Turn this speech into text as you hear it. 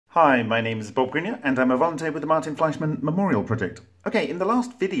Hi, my name is Bob Greenyer and I'm a volunteer with the Martin Fleischmann Memorial Project. Okay, in the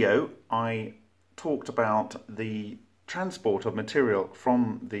last video I talked about the transport of material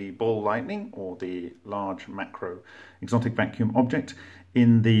from the ball lightning, or the large macro exotic vacuum object,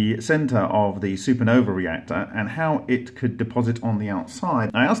 in the centre of the supernova reactor and how it could deposit on the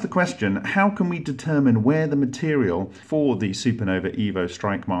outside. I asked the question, how can we determine where the material for the supernova EVO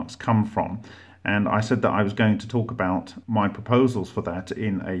strike marks come from? And I said that I was going to talk about my proposals for that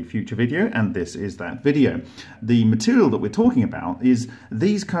in a future video, and this is that video. The material that we're talking about is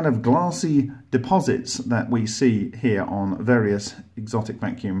these kind of glassy deposits that we see here on various exotic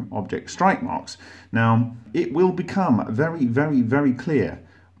vacuum object strike marks. Now, it will become very clear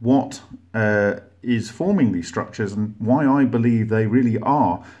what is forming these structures and why I believe they really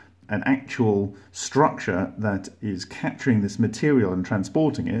are an actual structure that is capturing this material and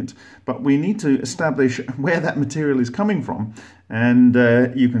transporting it, but we need to establish where that material is coming from. And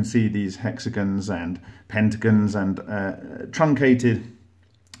you can see these hexagons and pentagons and truncated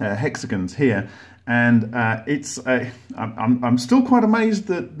hexagons here. And I'm still quite amazed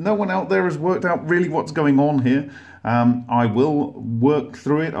that no one out there has worked out really what's going on here. I will work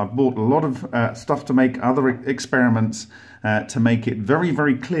through it. I've bought a lot of stuff to make other experiments to make it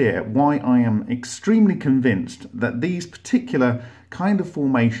very clear why I am extremely convinced that these particular kind of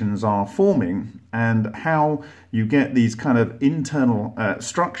formations are forming, and how you get these kind of internal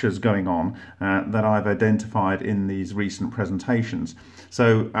structures going on that I've identified in these recent presentations.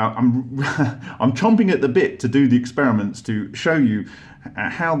 So I'm chomping at the bit to do the experiments to show you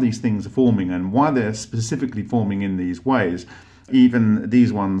how these things are forming and why they're specifically forming in these ways. Even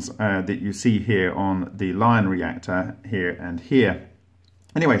these ones that you see here on the Lion reactor here and here.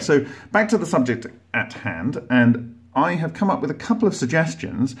 Anyway, so back to the subject at hand, and I have come up with a couple of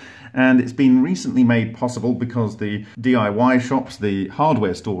suggestions, and it's been recently made possible because the DIY shops, the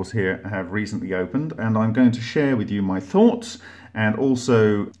hardware stores here, have recently opened, and I'm going to share with you my thoughts and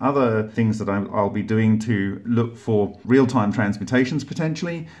also other things that I'll be doing to look for real-time transmutations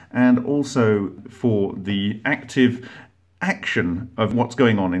potentially, and also for the active action of what's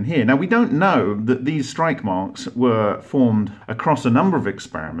going on in here. Now, we don't know that these strike marks were formed across a number of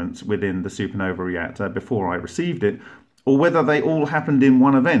experiments within the supernova reactor before I received it, or whether they all happened in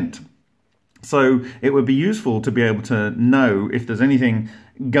one event. So it would be useful to be able to know if there's anything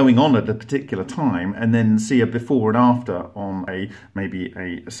going on at a particular time, and then see a before and after on maybe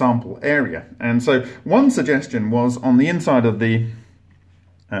a sample area. And so one suggestion was, on the inside of the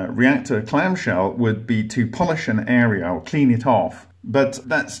reactor clamshell, would be to polish an area or clean it off. But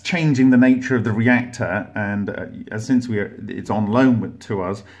that's changing the nature of the reactor, and since it's on loan to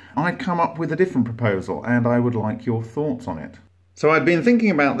us, I've come up with a different proposal, and I would like your thoughts on it. So I'd been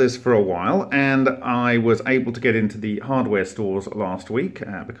thinking about this for a while, and I was able to get into the hardware stores last week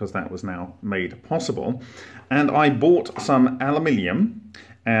because that was now made possible. And I bought some aluminium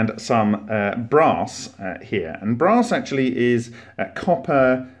and some brass here. And brass actually is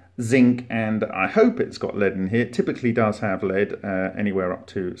copper, zinc, and I hope it's got lead in here. It typically does have lead, anywhere up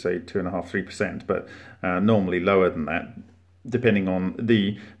to, say, 2.5–3%, but normally lower than that, depending on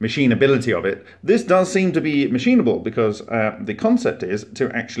the machinability of it. This does seem to be machinable, because the concept is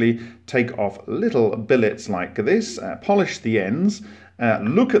to actually take off little billets like this, polish the ends,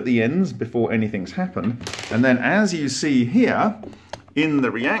 look at the ends before anything's happened, and then, as you see here in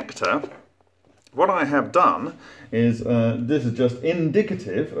the reactor, what I have done is, this is just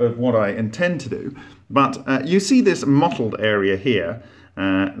indicative of what I intend to do, but you see this mottled area here.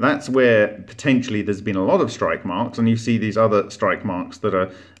 That's where potentially there's been a lot of strike marks, and you see these other strike marks that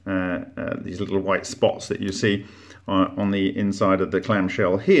are these little white spots that you see on the inside of the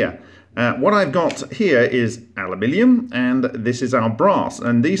clamshell here. What I've got here is aluminium, and this is our brass,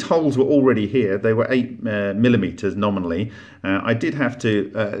 and these holes were already here. They were 8mm nominally. I did have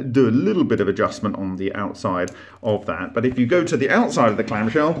to do a little bit of adjustment on the outside of that, but if you go to the outside of the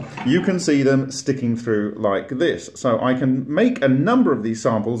clamshell, you can see them sticking through like this. So I can make a number of these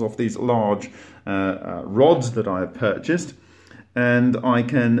samples off these large rods that I have purchased, and I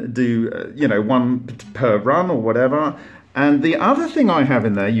can do one per run or whatever. And the other thing I have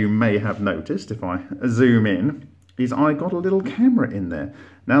in there, you may have noticed if I zoom in, is I got a little camera in there.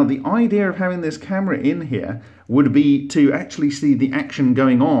 Now, the idea of having this camera in here would be to actually see the action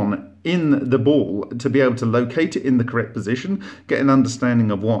going on in the ball, to be able to locate it in the correct position, get an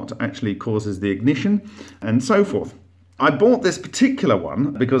understanding of what actually causes the ignition, and so forth. I bought this particular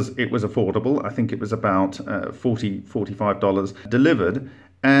one because it was affordable. I think it was about $45 delivered,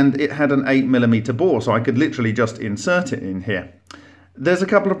 and it had an 8mm bore, so I could literally just insert it in here. There's a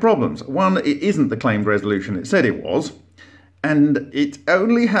couple of problems. One, it isn't the claimed resolution it said it was, and it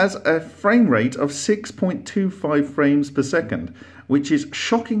only has a frame rate of 6.25 frames per second, which is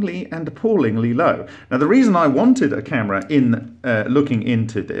shockingly and appallingly low. Now, the reason I wanted a camera in looking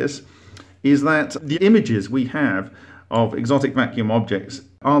into this is that the images we have of exotic vacuum objects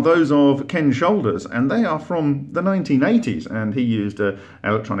are those of Ken Shoulders, and they are from the 1980s, and he used an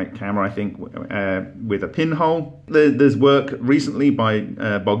electronic camera, I think, with a pinhole. There's work recently by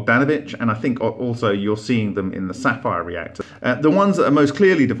Bogdanovich, and I think also you're seeing them in the Sapphire reactor. The ones that are most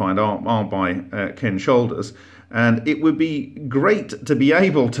clearly defined are by Ken Shoulders, and it would be great to be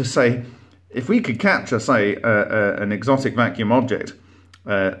able to say, if we could capture, say, an exotic vacuum object,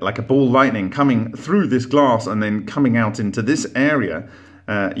 like a ball lightning coming through this glass and then coming out into this area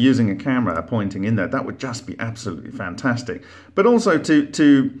using a camera pointing in there, that would just be absolutely fantastic. But also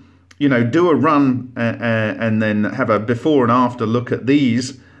to you know, do a run and then have a before and after look at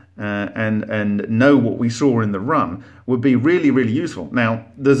these and know what we saw in the run would be really, really useful. Now,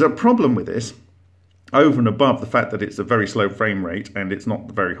 there's a problem with this. Over and above the fact that it's a very slow frame rate and it's not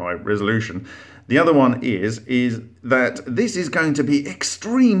very high resolution, the other one is that this is going to be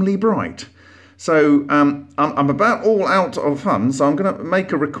extremely bright. So I'm about all out of funds, so I'm going to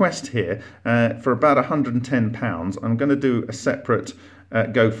make a request here for about £110. I'm going to do a separate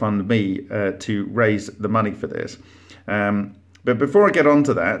GoFundMe to raise the money for this. But before I get on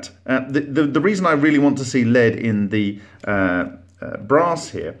to that, the reason I really want to see lead in the brass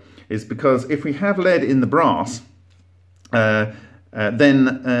here is because if we have lead in the brass,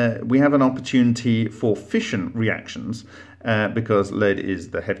 then we have an opportunity for fission reactions because lead is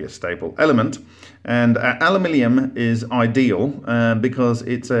the heaviest stable element, and aluminium is ideal because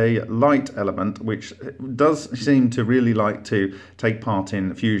it's a light element which does seem to really like to take part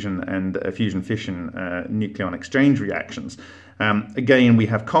in fusion and fusion-fission nucleon exchange reactions. Again, we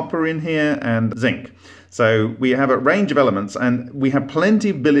have copper in here and zinc. So we have a range of elements, and we have plenty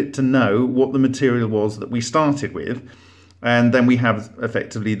of billet to know what the material was that we started with. And then we have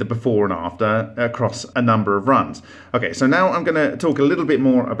effectively the before and after across a number of runs. Okay, so now I'm going to talk a little bit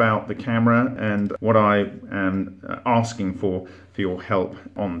more about the camera and what I am asking for your help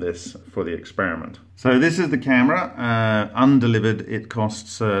on this for the experiment. So this is the camera. Undelivered, it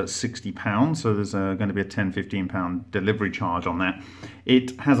costs £60, so there's going to be a £10–15 delivery charge on that.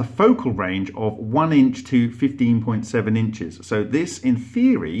 It has a focal range of 1 inch to 15.7 inches. So this, in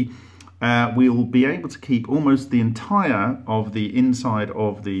theory, we'll be able to keep almost the entire of the inside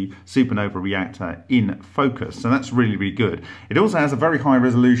of the supernova reactor in focus. So that's really, really good. It also has a very high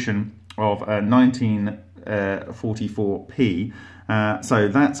resolution of 1944p. So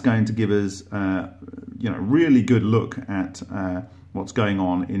that's going to give us, you know, really good look at what's going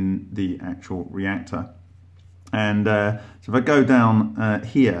on in the actual reactor. And so if I go down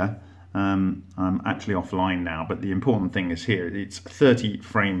here, I'm actually offline now, but the important thing is here, it's 30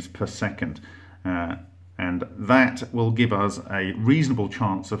 frames per second, and that will give us a reasonable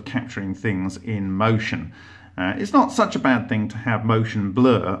chance of capturing things in motion. It's not such a bad thing to have motion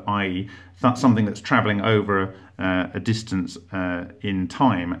blur, i.e. something that's traveling over a distance in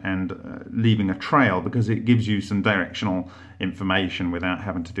time and leaving a trail, because it gives you some directional information without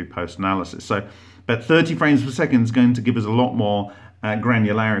having to do post-analysis. So, but 30 frames per second is going to give us a lot more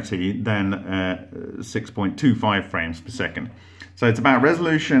granularity than 6.25 frames per second. So it's about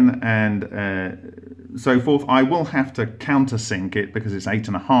resolution and so forth. I will have to countersink it because it's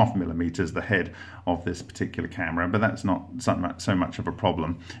 8.5mm the head of this particular camera, but that's not so much of a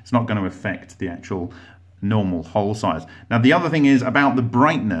problem. It's not going to affect the actual normal hole size. Now, the other thing is about the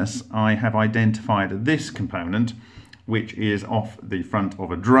brightness. I have identified this component, which is off the front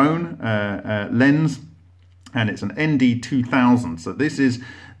of a drone lens, and it's an ND2000. So this is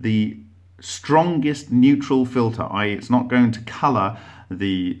the strongest neutral filter, i.e. it's not going to color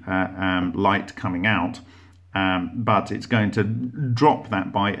the light coming out, but it's going to drop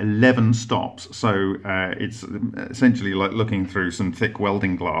that by 11 stops. So it's essentially like looking through some thick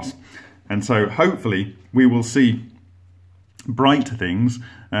welding glass. And so hopefully we will see bright things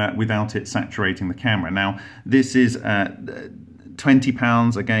without it saturating the camera. Now, this is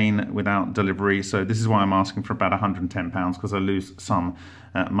 £20 again without delivery, so this is why I'm asking for about £110, because I lose some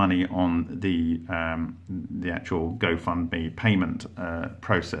money on the actual GoFundMe payment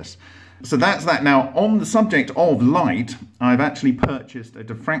process. So that's that. Now, on the subject of light, I've actually purchased a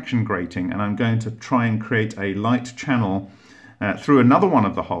diffraction grating, and I'm going to try and create a light channel through another one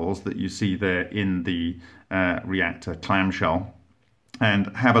of the holes that you see there in the reactor clamshell,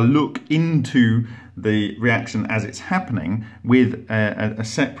 and have a look into the reaction as it's happening with a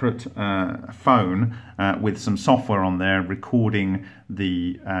separate phone with some software on there recording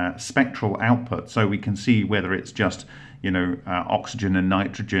the spectral output, so we can see whether it's just, oxygen and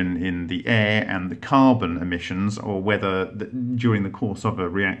nitrogen in the air and the carbon emissions, or whether during the course of a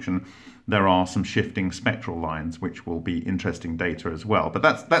reaction there are some shifting spectral lines, which will be interesting data as well. But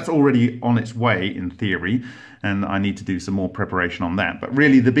that's already on its way in theory, and I need to do some more preparation on that. But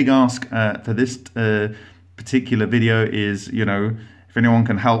really the big ask for this particular video is, if anyone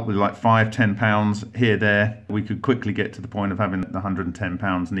can help with like £5–10 here, there, we could quickly get to the point of having the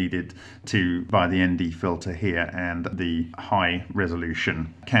 £110 needed to buy the ND filter here and the high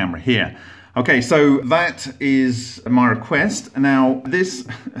resolution camera here. Okay, so that is my request. Now, this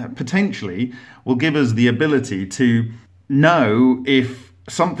potentially will give us the ability to know if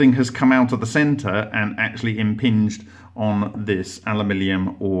something has come out of the center and actually impinged on this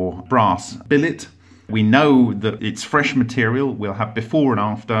aluminium or brass billet. We know that it's fresh material. We'll have before and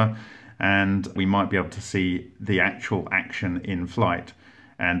after, and we might be able to see the actual action in flight,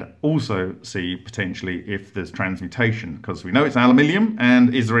 and also see potentially if there's transmutation, because we know it's aluminium,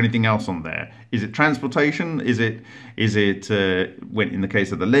 and is there anything else on there? Is it transportation? Is it when in the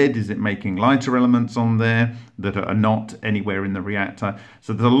case of the lead, is it making lighter elements on there that are not anywhere in the reactor?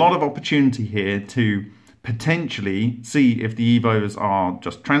 So there's a lot of opportunity here to potentially see if the EVOs are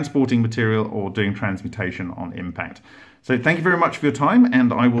just transporting material or doing transmutation on impact. So thank you very much for your time,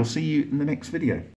 and I will see you in the next video.